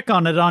to check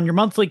on it on your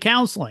monthly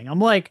counseling. I'm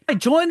like, I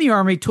joined the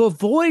Army to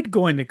avoid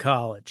going to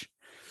college.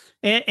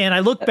 And I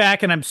look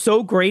back, and I'm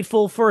so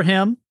grateful for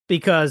him,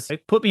 because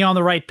it put me on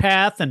the right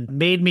path and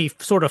made me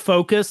sort of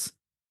focus.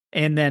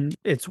 And then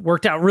it's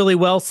worked out really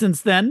well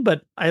since then.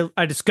 But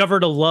I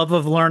discovered a love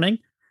of learning.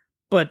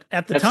 But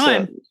at the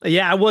time,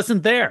 I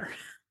wasn't there.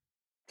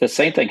 The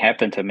same thing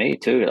happened to me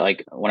too.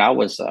 Like, when I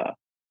was,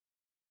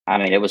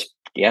 it was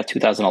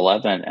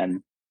 2011,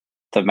 and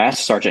the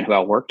master sergeant who I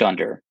worked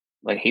under,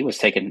 like, he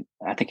was I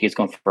think he was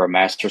going for a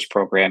master's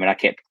program, and I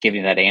kept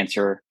giving that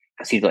answer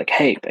because he's like,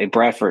 hey,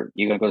 Bradford,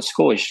 you're going to go to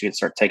school. You should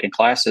start taking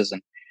classes.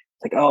 And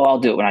like, oh, I'll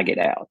do it when I get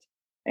out.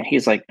 And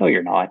he's like, no,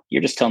 you're not.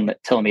 You're just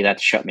telling me that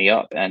to shut me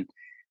up. And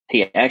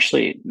he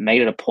actually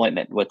made an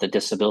appointment with the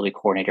disability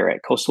coordinator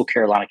at Coastal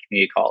Carolina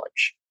Community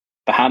College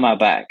behind my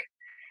back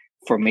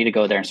for me to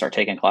go there and start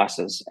taking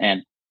classes.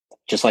 And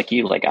just like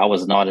you, like, I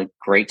was not a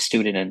great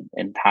student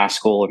in high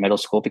school or middle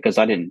school because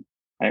I didn't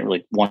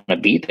really want to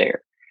be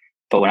there.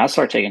 But when I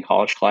started taking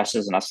college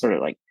classes, and I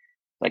started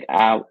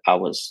I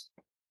was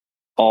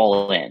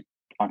all in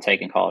on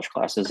taking college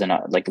classes, and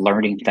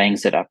learning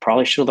things that I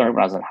probably should have learned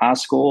when I was in high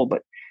school.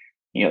 But,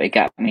 it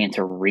got me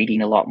into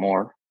reading a lot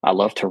more. I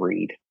love to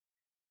read.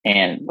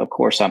 And of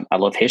course, I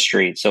love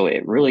history. So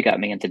it really got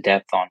me into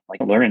depth on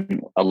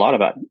learning a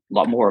lot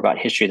more about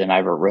history than I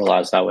ever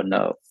realized I would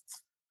know.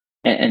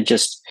 And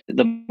just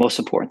the most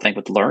important thing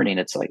with learning,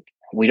 it's like,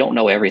 we don't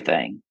know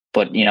everything,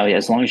 but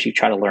as long as you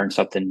try to learn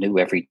something new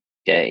every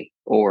day,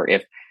 or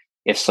if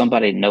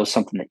somebody knows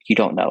something that you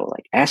don't know,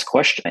 like, ask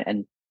questions.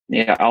 And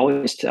I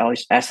always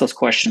ask those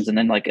questions. And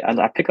then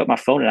I pick up my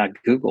phone and I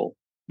Google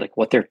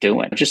what they're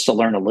doing, just to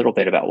learn a little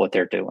bit about what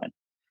they're doing.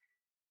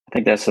 I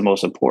think that's the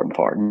most important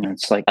part. And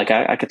it's like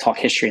I could talk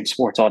history and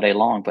sports all day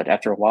long, but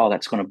after a while,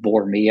 that's going to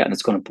bore me out and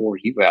it's going to bore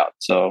you out.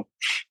 So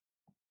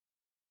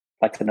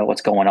I like to know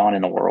what's going on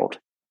in the world.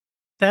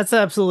 That's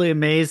absolutely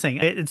amazing.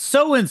 It's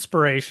so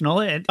inspirational.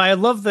 And I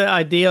love the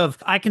idea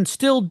of I can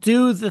still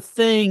do the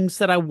things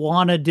that I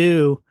want to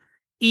do,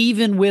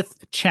 even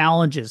with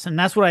challenges. And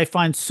that's what I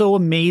find so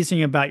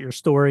amazing about your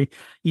story.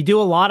 You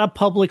do a lot of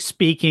public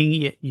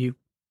speaking. You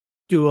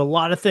do a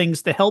lot of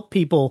things to help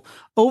people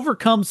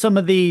overcome some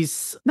of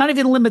these, not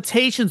even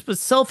limitations, but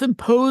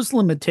self-imposed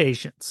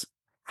limitations.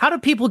 How do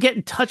people get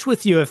in touch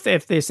with you if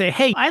they say,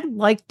 hey, I'd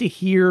like to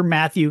hear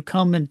Matthew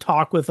come and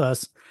talk with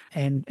us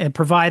and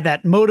provide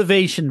that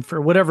motivation for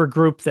whatever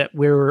group that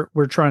we're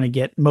trying to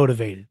get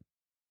motivated?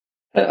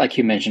 Like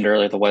you mentioned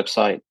earlier, the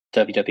website,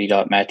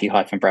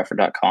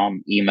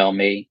 www.matthew-bradford.com. Email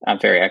me. I'm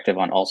very active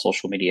on all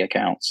social media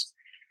accounts.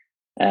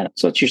 And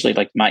so it's usually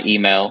my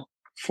email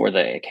for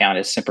the account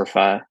is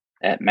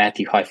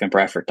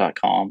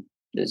simplify@matthew-bradford.com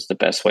is the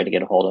best way to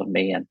get a hold of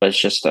me. But it's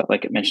just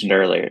like I mentioned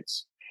earlier,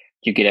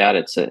 you get out,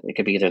 it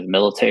could be either the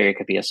military, it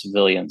could be a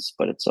civilians,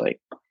 but it's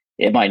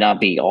it might not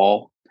be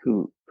all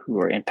who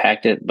are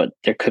impacted, but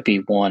there could be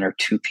one or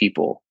two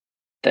people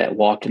that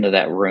walked into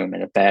that room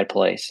in a bad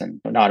place,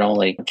 and not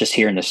only just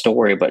hearing the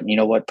story, but you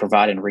know what,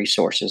 providing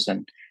resources.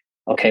 And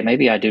okay,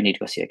 maybe I do need to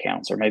go see a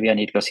counselor, maybe I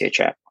need to go see a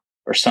chaplain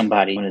or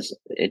somebody.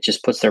 It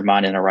just puts their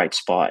mind in the right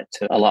spot,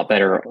 to a lot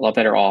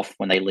better off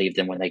when they leave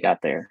than when they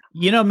got there.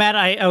 Matt,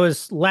 I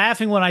was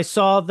laughing when I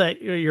saw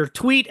that your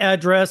tweet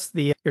address,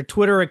 your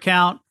Twitter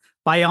account,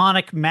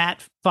 Bionic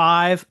Matt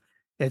 5.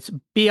 It's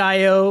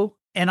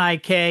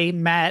BIONIK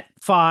Matt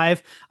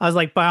 5. I was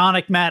like,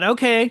 Bionic Matt.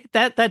 Okay,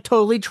 that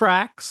totally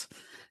tracks.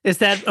 Is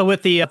that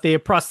with the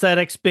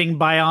prosthetics being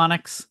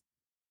bionics?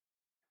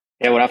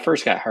 Yeah, when I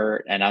first got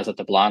hurt and I was at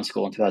the blind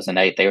school in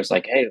 2008, they was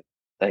like, "Hey,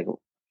 like,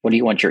 what do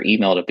you want your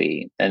email to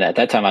be?" And at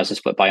that time, I was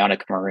just put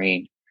Bionic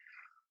Marine.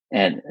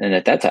 And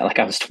at that time, like,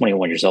 I was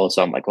 21 years old,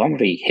 so I'm like, well, I'm gonna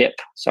be hip,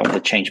 so I'm gonna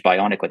change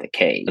Bionic with a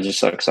K. It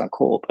just looks so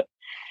cool,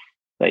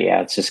 but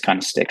yeah, it just kind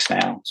of sticks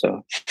now.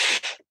 So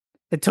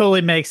it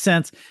totally makes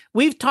sense.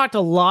 We've talked a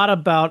lot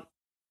about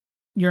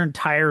your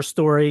entire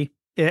story.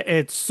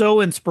 It's so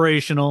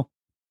inspirational.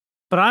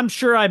 But I'm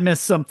sure I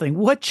missed something.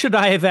 What should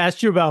I have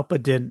asked you about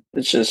but didn't?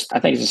 it's just, I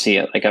think, to see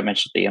it, like I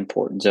mentioned, the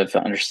importance of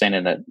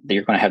understanding that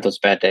you're going to have those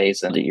bad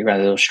days and that you're going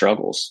to have those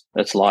struggles.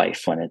 That's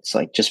life. When it's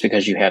like, just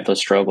because you have those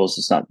struggles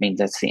does not mean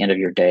that's the end of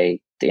your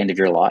day, the end of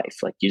your life.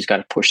 Like, you just got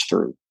to push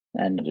through,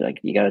 and like,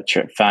 you got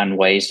to find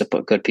ways to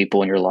put good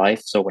people in your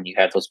life. So when you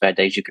have those bad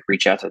days, you could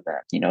reach out to them.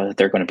 You know that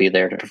they're going to be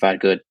there to provide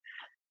good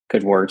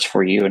words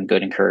for you and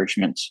good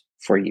encouragements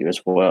for you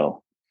as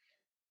well.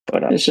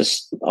 But it's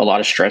just a lot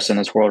of stress in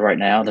this world right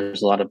now.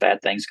 There's a lot of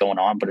bad things going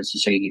on, but it's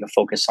just so you can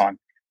focus on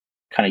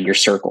kind of your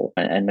circle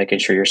and making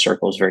sure your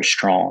circle is very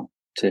strong.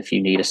 So if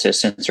you need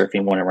assistance, or if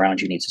anyone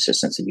around you needs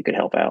assistance, that you could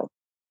help out.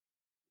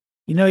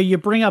 You know, you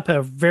bring up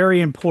a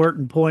very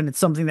important point. It's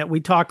something that we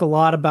talk a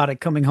lot about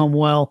at Coming Home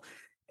Well,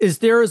 is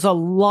there is a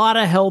lot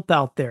of help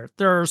out there.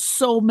 There are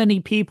so many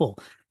people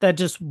that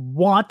just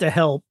want to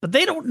help, but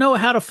they don't know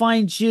how to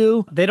find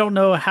you. They don't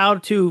know how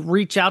to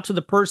reach out to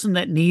the person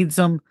that needs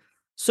them.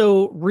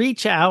 So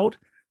reach out,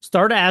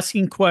 start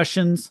asking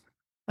questions.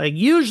 Like,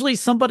 usually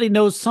somebody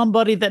knows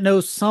somebody that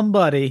knows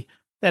somebody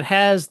that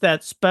has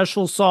that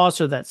special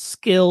sauce or that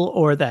skill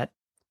or that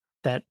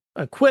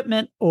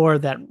equipment or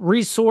that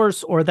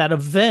resource or that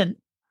event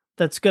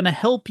that's going to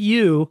help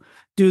you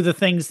do the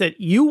things that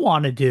you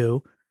want to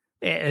do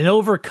and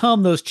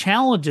overcome those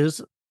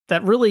challenges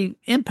that really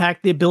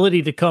impact the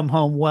ability to come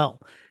home well,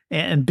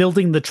 and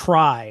building the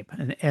tribe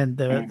and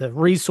the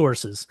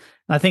resources.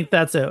 And I think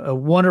that's a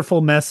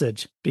wonderful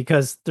message,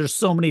 because there's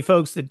so many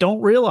folks that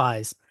don't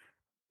realize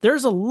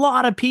there's a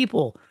lot of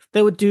people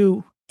that would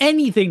do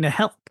anything to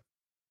help.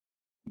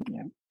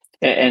 Yeah.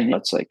 And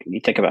it's like, you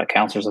think about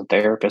counselors and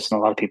therapists, and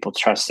a lot of people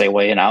try to stay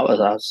away. And I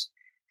was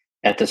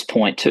at this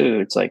point too.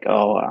 It's like,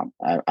 oh,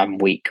 I'm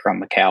weak, or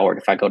I'm a coward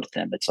if I go to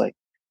them. It's like,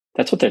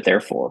 that's what they're there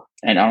for.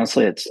 And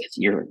honestly, it's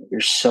you're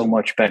so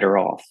much better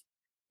off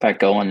by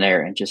going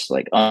there and just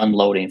like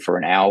unloading for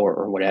an hour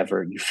or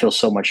whatever. You feel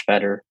so much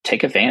better.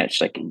 Take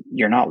advantage. Like,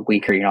 you're not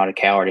weak, or you're not a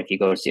coward if you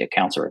go to see a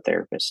counselor or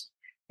therapist.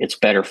 It's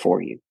better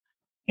for you.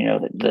 You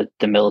know,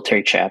 the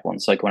military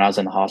chaplains, like when I was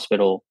in the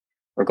hospital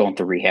or going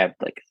through rehab,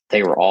 like,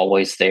 they were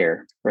always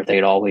there, or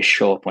they'd always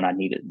show up when I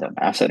needed them.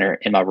 I was sitting there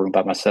in my room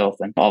by myself,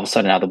 and all of a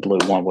sudden, out of the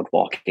blue, one would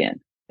walk in.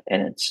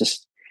 And it's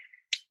just,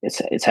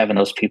 it's having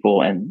those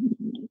people. And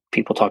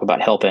people talk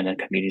about helping and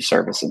community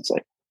service. And it's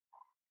like,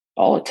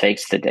 all it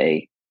takes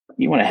today,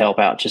 you want to help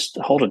out, just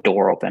hold a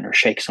door open, or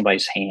shake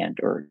somebody's hand,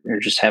 or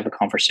just have a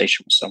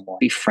conversation with someone.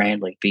 Be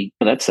friendly.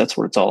 That's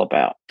what it's all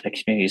about. The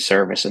community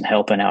service and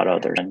helping out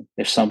others. And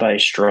if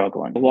somebody's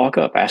struggling, walk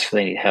up, ask if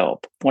they need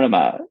help. One of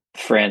my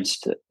friends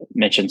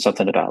mentioned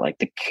something about like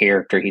the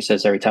character. He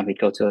says every time he'd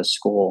go to a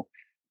school,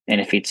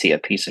 and if he'd see a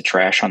piece of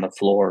trash on the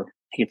floor,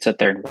 he'd sit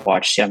there and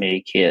watch how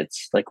many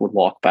kids like would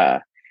walk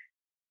by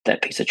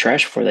that piece of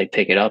trash before they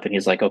pick it up. And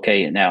he's like,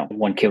 okay, now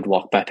one kid would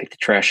walk by, pick the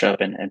trash up,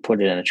 and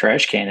put it in a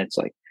trash can. It's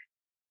like,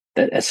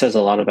 that says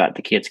a lot about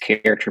the kid's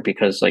character,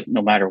 because like,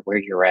 no matter where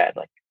you're at,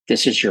 like,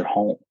 this is your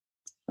home,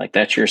 like,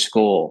 that's your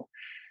school.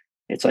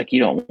 It's like, you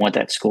don't want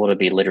that school to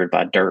be littered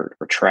by dirt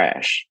or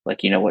trash.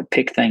 Like, you know what,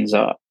 pick things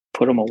up,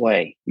 put them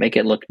away, make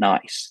it look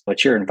nice.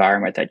 What's your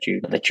environment that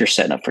you're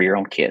setting up for your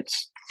own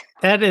kids?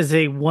 That is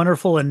a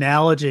wonderful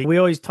analogy. We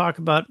always talk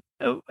about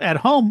at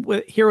home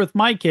here with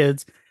my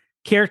kids,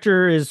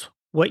 character is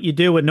what you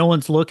do when no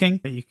one's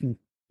looking.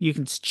 You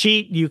can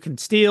cheat, you can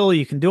steal,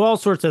 you can do all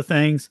sorts of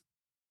things.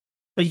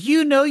 But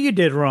you know you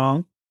did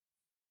wrong.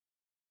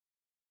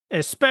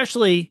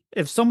 Especially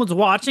if someone's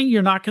watching,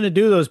 you're not going to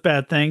do those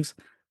bad things.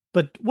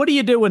 But what do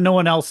you do when no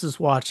one else is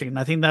watching? And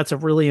I think that's a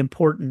really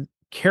important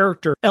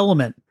character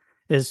element,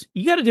 is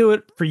you got to do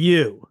it for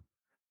you,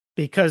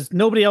 because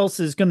nobody else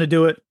is going to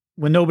do it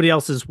when nobody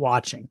else is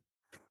watching.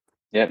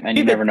 Yep, and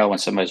you never know when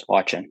somebody's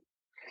watching.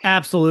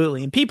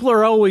 Absolutely. And people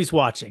are always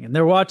watching, and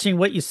they're watching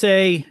what you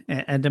say,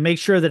 and to make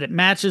sure that it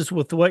matches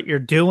with what you're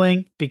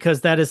doing,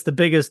 because that is the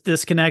biggest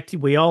disconnect.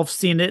 We all have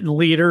seen it in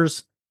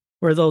leaders,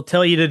 where they'll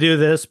tell you to do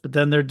this, but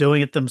then they're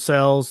doing it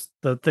themselves,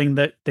 the thing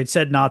that they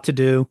said not to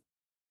do.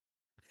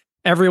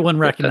 Everyone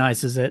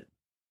recognizes it.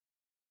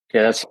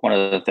 Yeah, that's one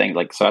of the things.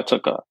 Like, so I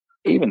took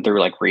even through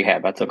like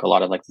rehab, I took a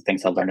lot of like the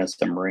things I learned as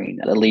a Marine.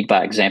 The lead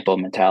by example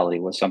mentality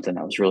was something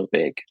that was really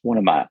big. One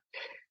of my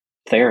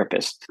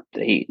therapists,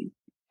 he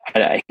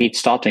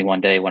stopped me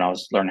one day when I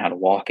was learning how to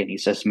walk, and he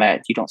says,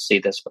 "Matt, you don't see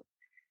this, but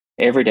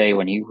every day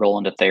when you roll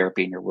into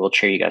therapy in your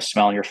wheelchair, you got a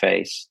smile on your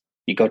face.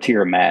 You go to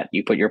your mat,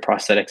 you put your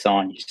prosthetics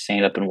on, you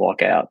stand up and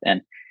walk out."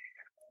 And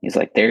he's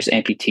like, there's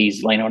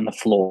amputees laying on the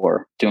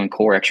floor doing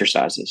core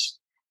exercises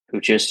who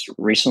just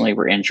recently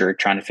were injured,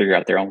 trying to figure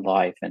out their own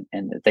life. And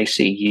they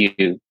see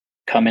you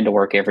come into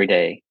work every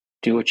day,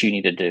 do what you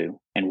need to do,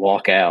 and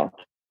walk out.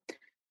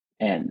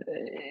 And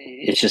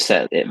it's just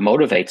that it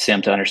motivates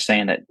them to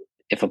understand that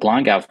if a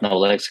blind guy with no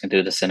legs can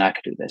do this, then I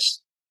could do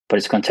this. But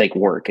it's going to take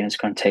work, and it's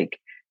going to take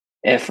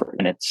effort,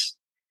 and it's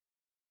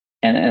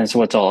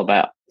what it's all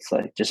about. It's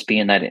like just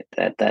being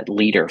that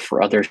leader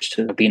for others,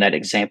 to being that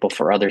example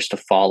for others to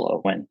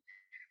follow.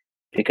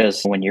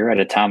 Because when you're at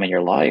a time in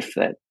your life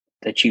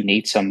that you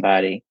need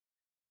somebody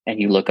and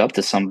you look up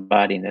to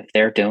somebody, and if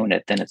they're doing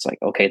it, then it's like,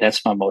 okay,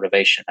 that's my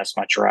motivation, that's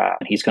my drive,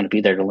 and he's going to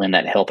be there to lend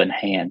that helping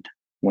hand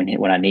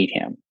when I need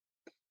him.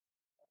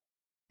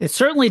 It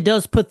certainly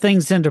does put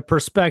things into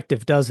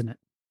perspective, doesn't it?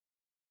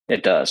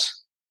 It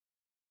does.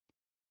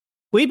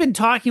 We've been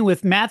talking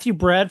with Matthew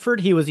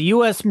Bradford. He was a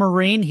U.S.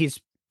 Marine.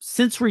 He's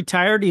since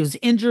retired. He was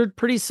injured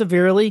pretty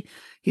severely.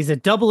 He's a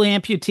double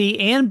amputee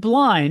and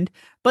blind.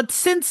 But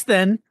since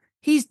then,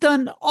 he's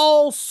done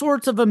all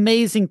sorts of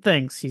amazing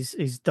things.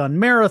 He's done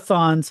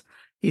marathons.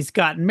 He's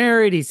gotten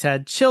married. He's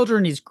had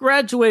children. He's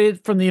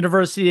graduated from the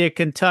University of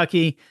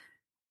Kentucky.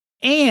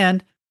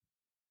 And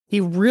he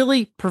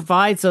really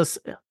provides us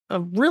a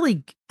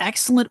really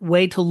excellent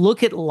way to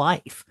look at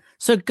life.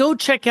 So go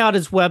check out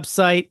his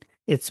website.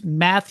 It's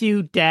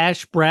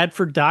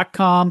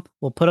matthew-bradford.com.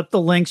 We'll put up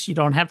the links. You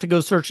don't have to go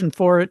searching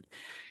for it.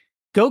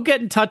 Go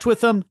get in touch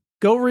with him.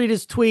 Go read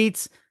his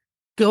tweets.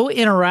 Go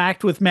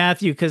interact with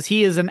Matthew, because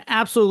he is an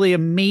absolutely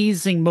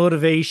amazing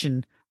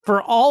motivation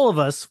for all of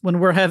us when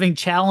we're having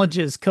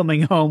challenges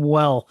coming home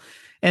well.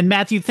 And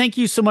Matthew, thank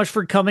you so much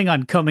for coming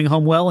on Coming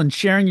Home Well and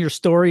sharing your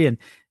story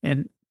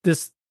and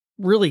this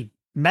really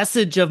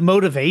message of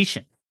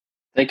motivation.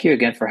 Thank you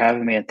again for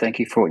having me, and thank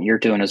you for what you're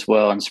doing as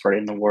well, and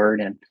spreading the word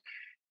and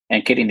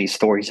getting these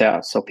stories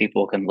out so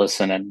people can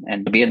listen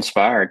and be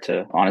inspired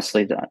to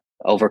honestly to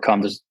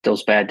overcome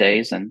those bad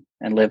days and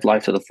live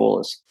life to the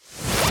fullest.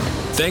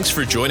 Thanks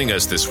for joining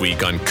us this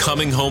week on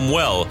Coming Home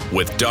Well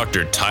with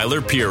Dr.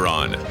 Tyler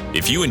Piron.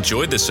 If you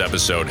enjoyed this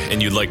episode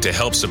and you'd like to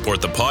help support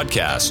the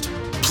podcast,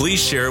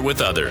 please share it with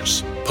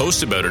others,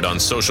 post about it on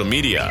social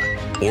media,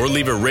 or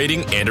leave a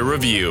rating and a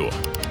review.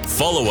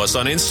 Follow us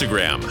on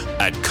Instagram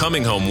at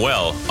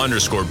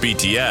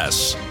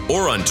ComingHomeWell_BTS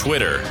or on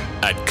Twitter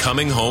at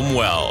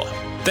ComingHomeWell.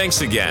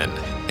 Thanks again.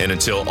 And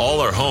until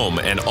all are home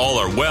and all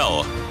are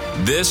well,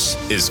 this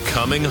is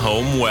Coming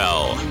Home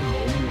Well.